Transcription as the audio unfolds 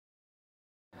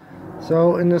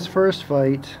So in this first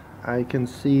fight, I can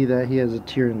see that he has a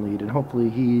Tyrion lead, and hopefully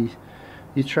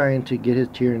he's trying to get his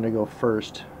Tyrion to go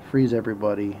first, freeze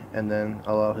everybody, and then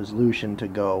allow his Lucian to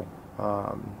go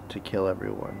to kill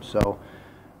everyone. So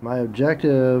my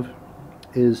objective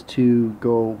is to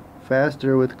go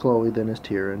faster with Chloe than his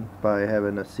Tyrion by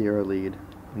having a Sierra lead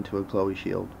into a Chloe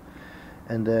shield,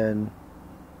 and then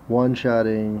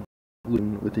one-shotting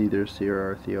Lucian with either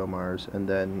Sierra or Theomars, and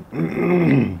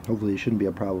then hopefully it shouldn't be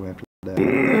a problem after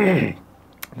that.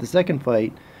 The second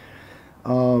fight,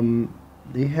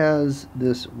 he has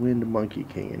this Wind Monkey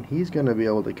King, and he's going to be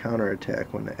able to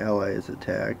counterattack when the ally is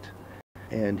attacked,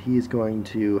 and he's going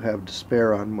to have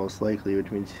Despair on most likely,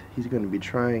 which means he's going to be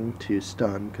trying to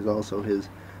stun, because also his,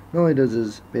 not only does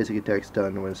his basic attack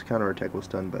stun when his counterattack will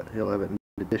stun, but he'll have an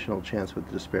additional chance with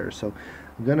Despair. So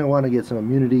I'm going to want to get some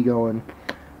immunity going.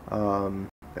 I'm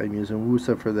using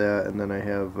Wusa for that, and then I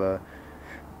have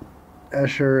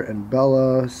Escher and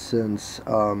Bella, since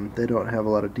they don't have a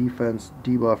lot of defense,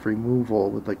 debuff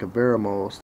removal with like a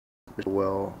Veramos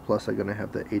well, plus I'm going to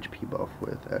have the HP buff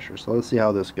with Escher. So let's see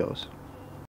how this goes.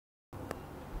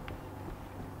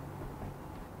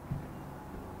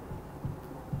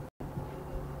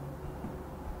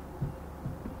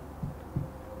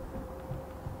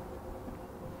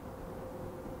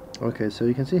 Okay, so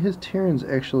you can see his Tyrion's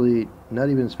actually not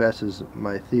even as fast as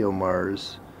my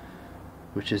Theomars,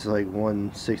 which is like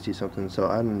 160 something, so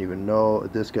I don't even know.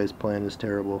 This guy's plan is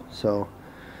terrible, so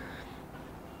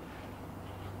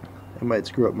I might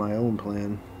screw up my own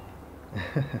plan.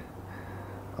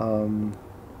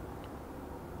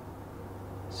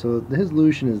 So his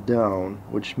Lucian is down,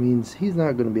 which means he's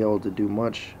not going to be able to do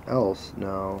much else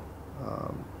now.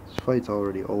 This fight's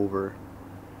already over.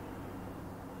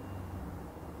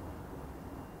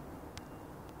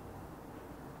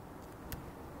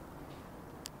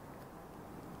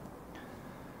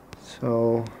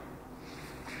 So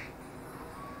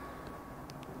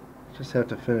just have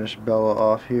to finish Bella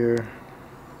off here.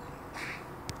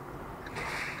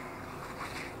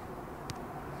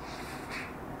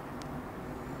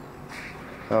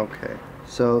 Okay,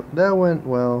 so that went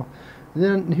well.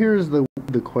 Then here's the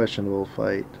questionable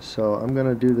fight. So I'm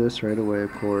gonna do this right away,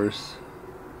 of course.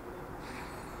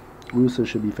 Wusa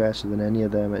should be faster than any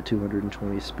of them at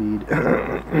 220 speed.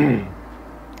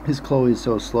 His Chloe is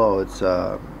so slow,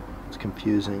 it's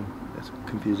confusing. It's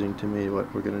confusing to me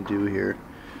what we're gonna do here.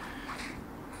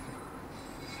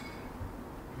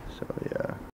 So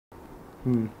yeah.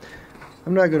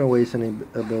 I'm not gonna waste any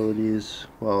abilities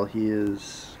while he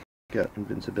is got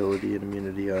invincibility and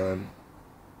immunity on.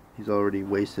 He's already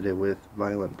wasted it with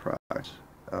violent procs.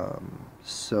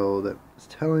 So that's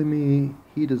telling me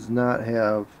he does not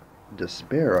have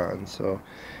Despair on, so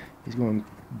he's going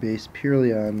based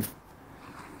purely on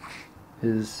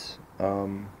his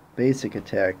basic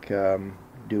attack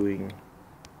doing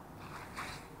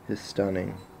his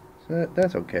stunning. So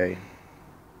that's okay.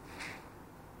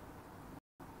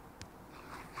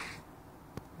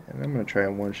 And I'm going to try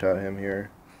and one-shot him here.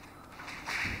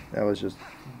 That was just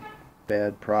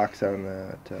bad procs on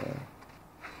that.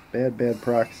 Bad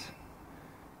procs.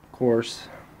 Of course,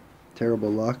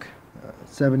 terrible luck.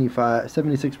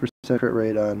 76% crit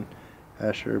rate on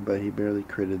Escher, but he barely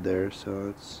critted there, so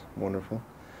it's wonderful.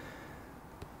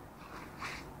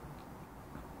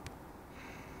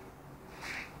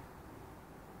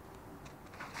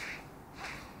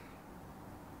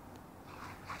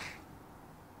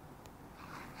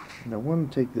 And I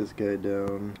want to take this guy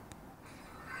down.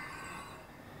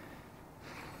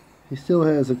 He still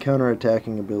has a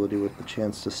counter-attacking ability with the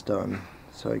chance to stun,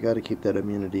 so I got to keep that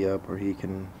immunity up, or he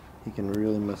can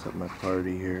really mess up my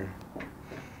party here.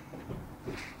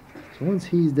 So once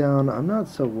he's down, I'm not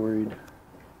so worried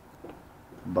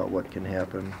about what can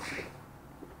happen.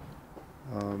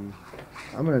 I'm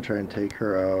gonna try and take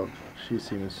her out. She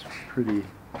seems pretty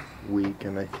weak,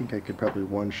 and I think I could probably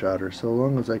one-shot her. So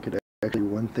long as I could actually do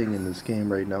one thing in this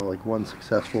game right now, like one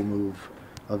successful move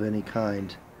of any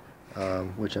kind,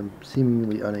 which I'm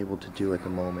seemingly unable to do at the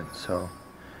moment. So,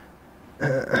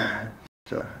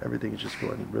 so everything's just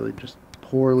going really just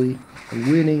poorly.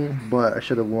 I'm winning, but I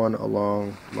should have won a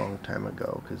long time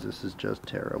ago, because this is just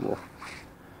terrible.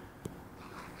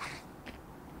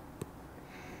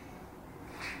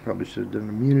 Probably should have done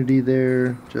immunity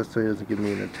there, just so he doesn't give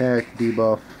me an attack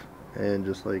debuff, and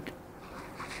just like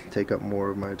take up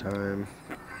more of my time.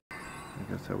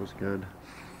 I guess that was good.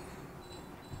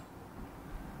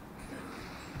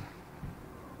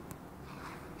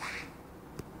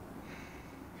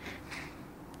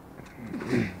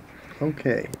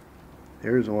 Okay,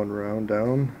 there's one round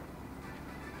down.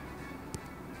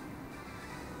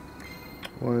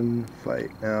 One fight.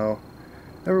 Now,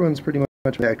 Everyone's pretty much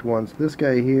attacked once. This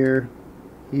guy here,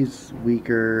 he's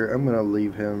weaker. I'm gonna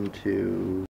leave him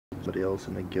to somebody else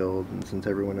in the guild, and since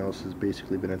everyone else has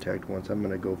basically been attacked once, I'm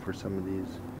gonna go for some of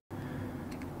these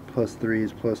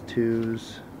 +3s,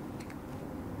 +2s.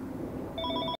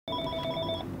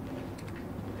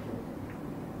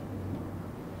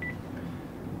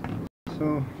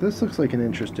 So this looks like an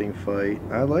interesting fight.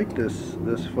 I like this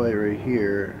fight right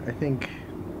here. I think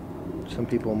some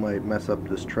people might mess up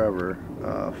this Trevor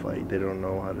fight. They don't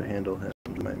know how to handle him.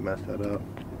 They might mess that up.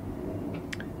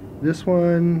 This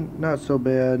one, not so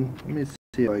bad. Let me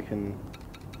see if I can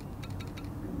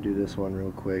do this one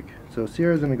real quick. So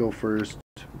Sierra's going to go first.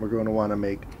 We're going to want to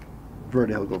make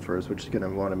Vertihill go first, which is going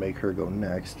to want to make her go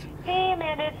next. Hey,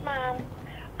 Amanda, it's Mom.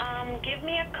 Give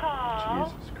me a call.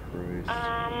 Jesus Christ.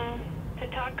 To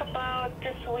talk about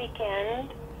this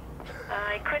weekend.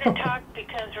 I couldn't talk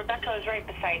because Rebecca was right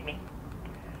beside me.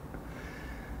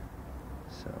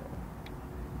 So,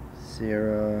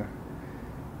 Sierra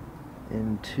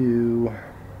into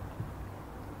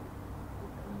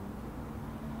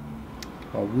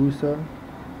Awusa.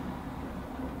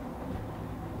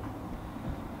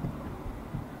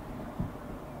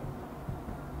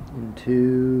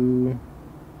 Into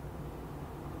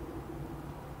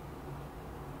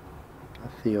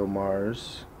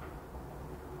Theomars.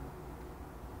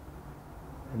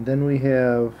 And then we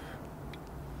have,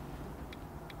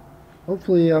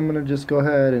 hopefully I'm going to just go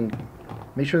ahead and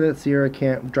make sure that Sierra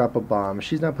can't drop a bomb.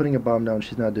 She's not putting a bomb down,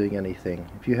 she's not doing anything.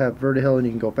 If you have Vertihill and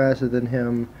you can go faster than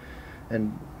him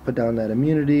and put down that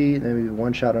immunity, then maybe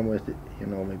one-shot him with, you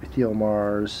know, maybe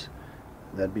Theomars,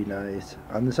 that'd be nice.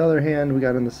 On this other hand, we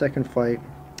got in the second fight,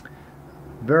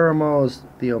 Veramos,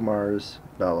 Theomars,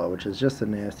 Bella, which is just a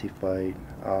nasty fight.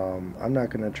 I'm not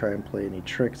going to try and play any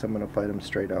tricks, I'm going to fight him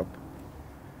straight up.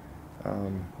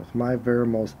 With my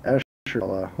Veramos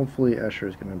Escher, hopefully Escher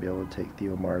is going to be able to take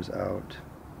Theomars out.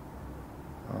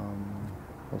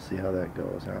 We'll see how that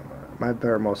goes. My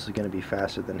Veramos is going to be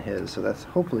faster than his, so that's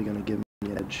hopefully going to give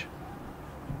me an edge.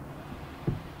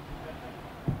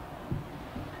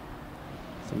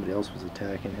 Somebody else was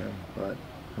attacking him, but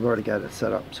I've already got it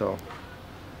set up, so.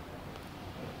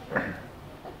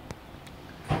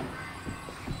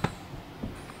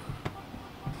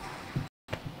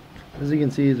 As you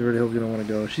can see, Vertihill's going to want to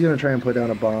go. She's going to try and put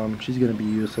down a bomb. She's going to be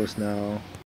useless now.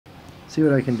 See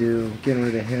what I can do. Getting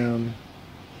rid of him.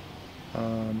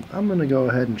 I'm going to go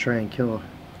ahead and try and kill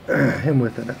him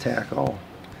with an attack all.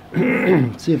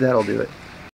 See if that'll do it.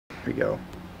 There we go.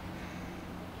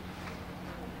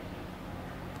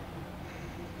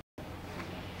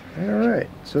 Alright,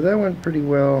 so that went pretty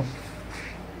well.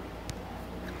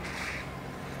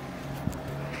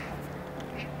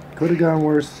 Could have gone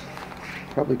worse.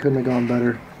 Probably couldn't have gone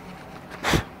better.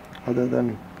 Other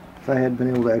than if I had been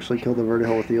able to actually kill the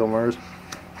Vertihill with the Theomars.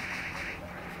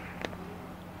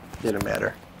 Didn't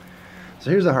matter. So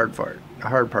here's the hard part.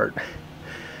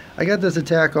 I got this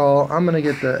attack all. I'm going to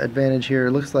get the advantage here.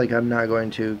 Looks like I'm not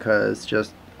going to because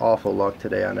just awful luck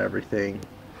today on everything.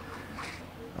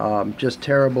 Just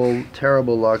terrible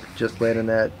luck just landing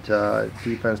that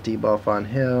defense debuff on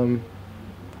him.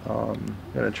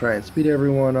 Gonna try and speed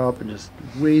everyone up and just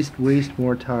waste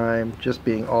more time just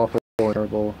being awful and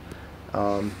terrible.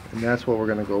 And that's what we're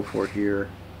gonna go for here.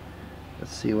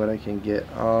 Let's see what I can get.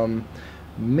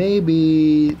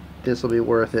 Maybe this will be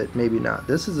worth it, maybe not.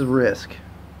 This is a risk,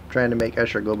 trying to make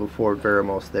Escher go before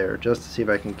Veramos there, just to see if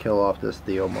I can kill off this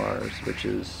Theomars, which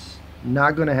is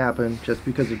not going to happen just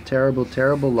because of terrible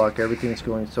luck. Everything's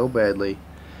going so badly.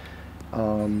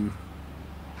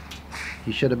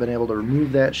 He should have been able to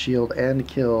remove that shield and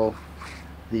kill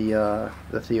the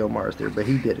Theomars there, but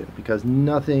he didn't because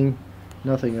nothing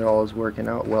at all is working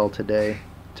out well today.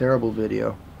 Terrible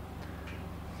video.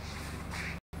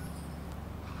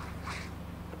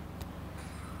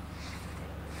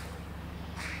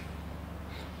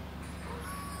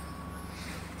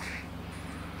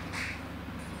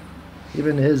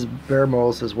 Even his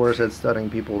Veramos is worse at stunning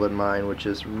people than mine, which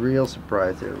is real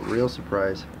surprise there. Real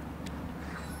surprise.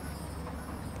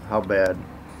 How bad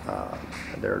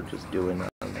they're just doing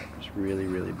on that. It's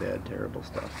really bad, terrible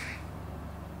stuff.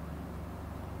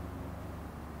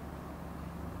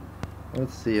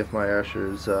 Let's see if my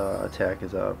Escher's attack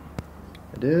is up.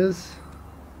 It is.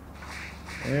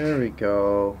 There we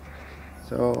go.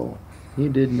 So he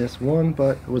did miss one,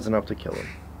 but it was enough to kill him.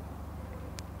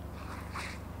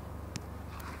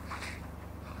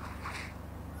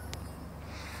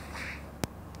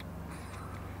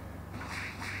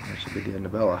 That should be the end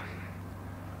of Bella.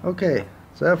 Okay,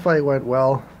 so that fight went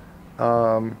well.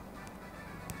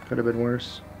 Could have been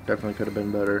worse. Definitely could have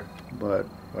been better, but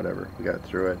whatever. We got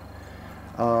through it.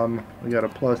 We got a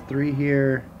 +3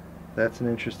 here. That's an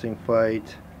interesting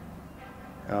fight.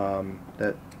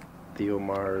 That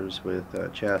Theomars with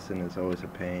Chasten is always a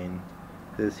pain.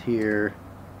 This here,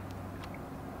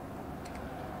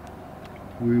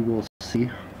 we will see.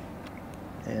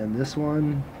 And this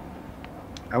one,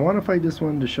 I want to fight this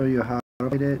one to show you how to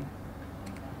fight it.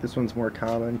 This one's more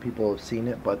common, people have seen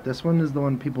it, but this one is the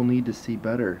one people need to see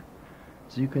better.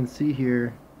 So you can see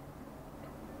here,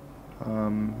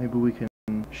 maybe we can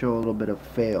show a little bit of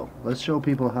fail. Let's show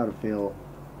people how to fail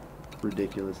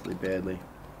ridiculously badly.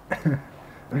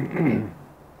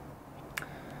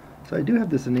 So I do have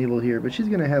this Enable here, but she's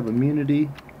going to have immunity.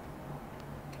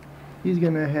 He's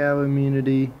going to have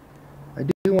immunity. I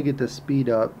do want to get the speed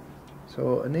up.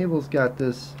 So Enable's got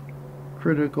this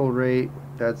critical rate.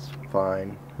 That's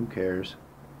fine. Who cares?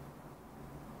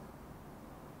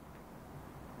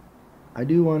 I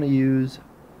do want to use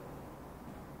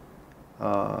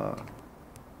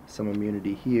some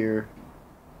immunity here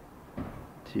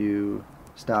to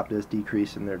stop this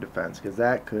decrease in their defense, because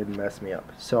that could mess me up.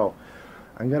 So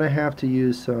I'm going to have to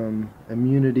use some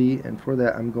immunity, and for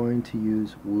that I'm going to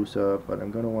use Wusa, but I'm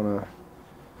going to want to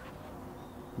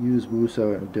use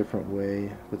Wusa in a different way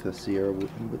with a Sierra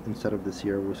instead of the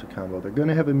Sierra Wusa combo. They're going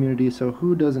to have immunity, so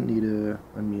who doesn't need a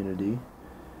immunity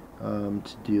to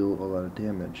deal a lot of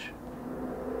damage?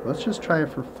 Let's just try it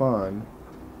for fun,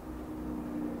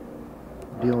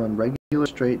 dealing regular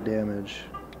straight damage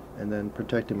and then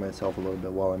protecting myself a little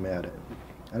bit while I'm at it.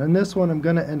 And in this one I'm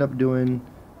going to end up doing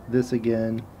this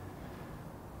again.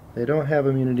 They don't have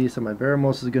immunity, so my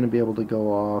Veramos is going to be able to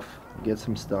go off, get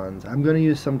some stuns. I'm going to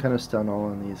use some kind of stun all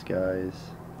on these guys,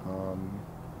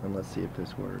 and let's see if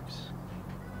this works.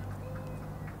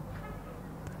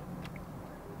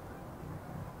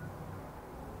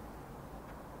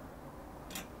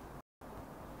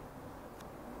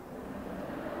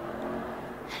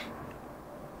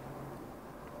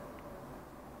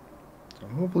 So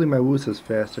hopefully my Wusa is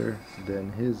faster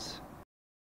than his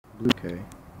Blue K.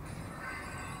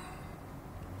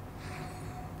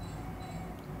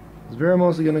 His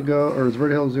Veramos is going to go, or his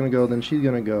Vertihill is going to go, then she's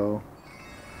going to go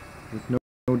with no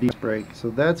defense break. So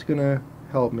that's going to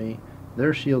help me.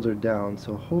 Their shields are down,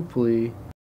 so hopefully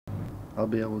I'll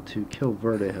be able to kill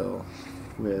Vertihill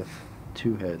with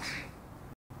 2 hits.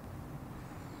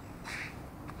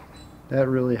 That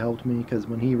really helped me, because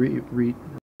when he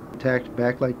attacked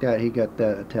back like that, he got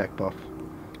that attack buff.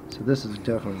 So this is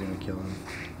definitely going to kill him.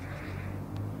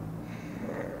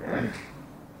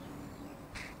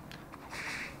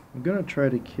 I'm going to try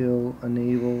to kill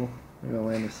Enable. I'm going to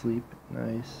land asleep.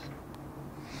 Nice.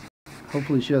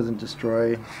 Hopefully she doesn't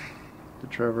destroy the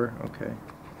Trevor. Okay.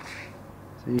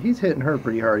 See, he's hitting her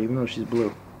pretty hard, even though she's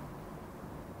blue.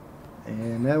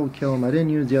 And that will kill him. I didn't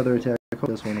use the other attack. I hope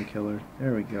this one will kill her.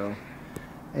 There we go.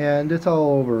 And it's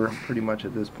all over pretty much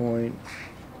at this point.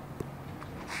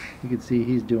 You can see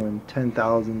he's doing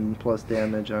 10,000 plus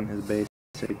damage on his base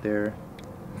right there.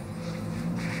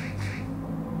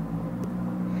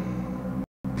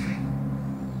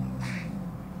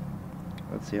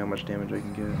 Let's see how much damage I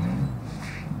can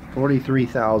get.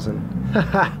 43,000.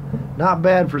 Not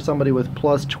bad for somebody with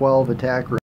plus 12 attack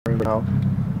right now.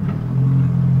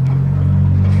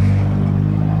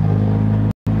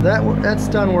 That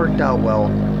stun worked out well.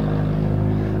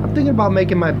 I'm thinking about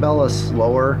making my Bella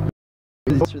slower,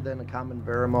 closer than a common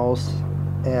Veramos,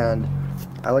 and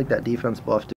I like that defense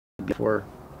buff for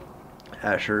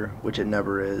Asher, which it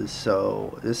never is.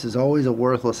 So this is always a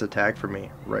worthless attack for me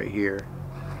right here.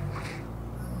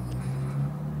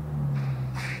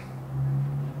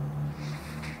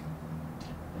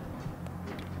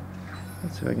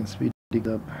 Let's see if I can speed it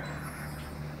up.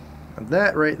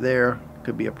 That right there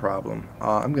could be a problem.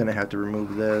 I'm gonna have to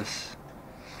remove this,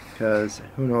 because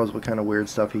who knows what kind of weird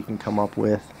stuff he can come up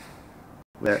with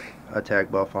that attack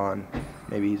buff on.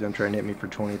 Maybe he's gonna try and hit me for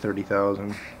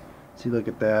 20-30,000. See, look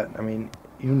at that. I mean,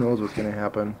 who knows what's gonna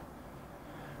happen.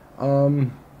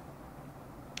 I'm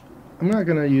not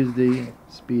gonna use the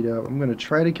speed up. I'm gonna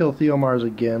try to kill Theomars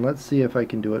again. Let's see if I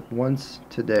can do it once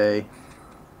today.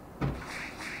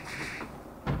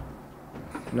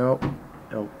 Nope.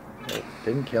 Nope. Nope.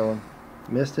 Didn't kill him.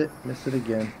 Missed it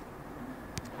again.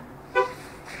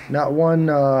 Not one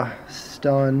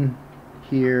stun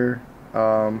here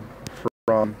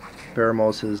from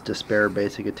Veramos' Despair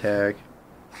basic attack.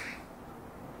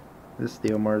 This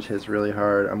Theomars hits really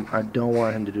hard. I don't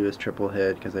want him to do his triple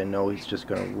hit, because I know he's just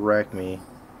going to wreck me.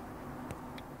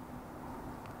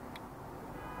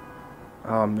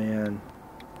 Oh man.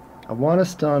 I want to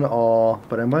stun all,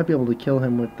 but I might be able to kill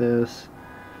him with this.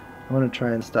 I'm going to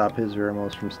try and stop his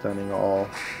Veramos from stunning all.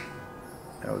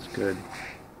 That was good.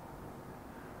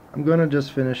 I'm gonna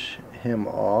just finish him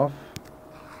off,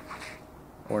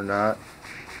 or not.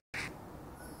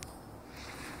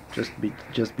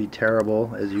 Just be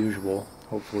terrible as usual.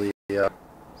 Hopefully,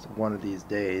 one of these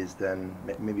days, then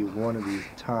maybe one of these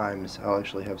times, I'll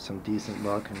actually have some decent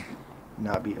luck and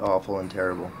not be awful and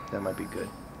terrible. That might be good.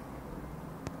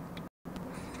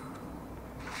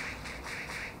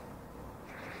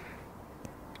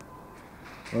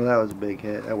 Well, that was a big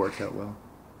hit. That worked out well.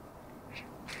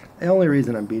 The only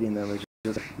reason I'm beating them is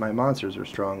just my monsters are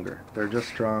stronger. They're just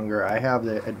stronger. I have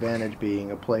the advantage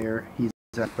being a player. He's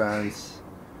defense.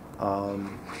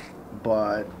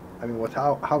 But I mean, with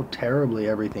how terribly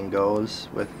everything goes,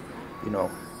 with, you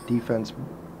know, defense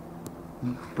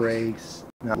breaks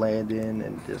not landing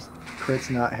and just crits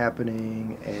not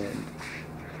happening and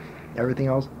everything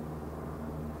else,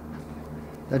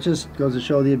 that just goes to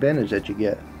show the advantage that you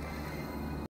get.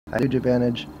 I had a huge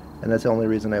advantage, and that's the only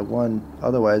reason I won.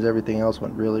 Otherwise, everything else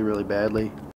went really, really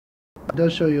badly. It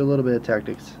does show you a little bit of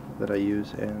tactics that I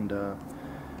use, and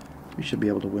we should be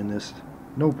able to win this,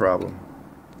 no problem.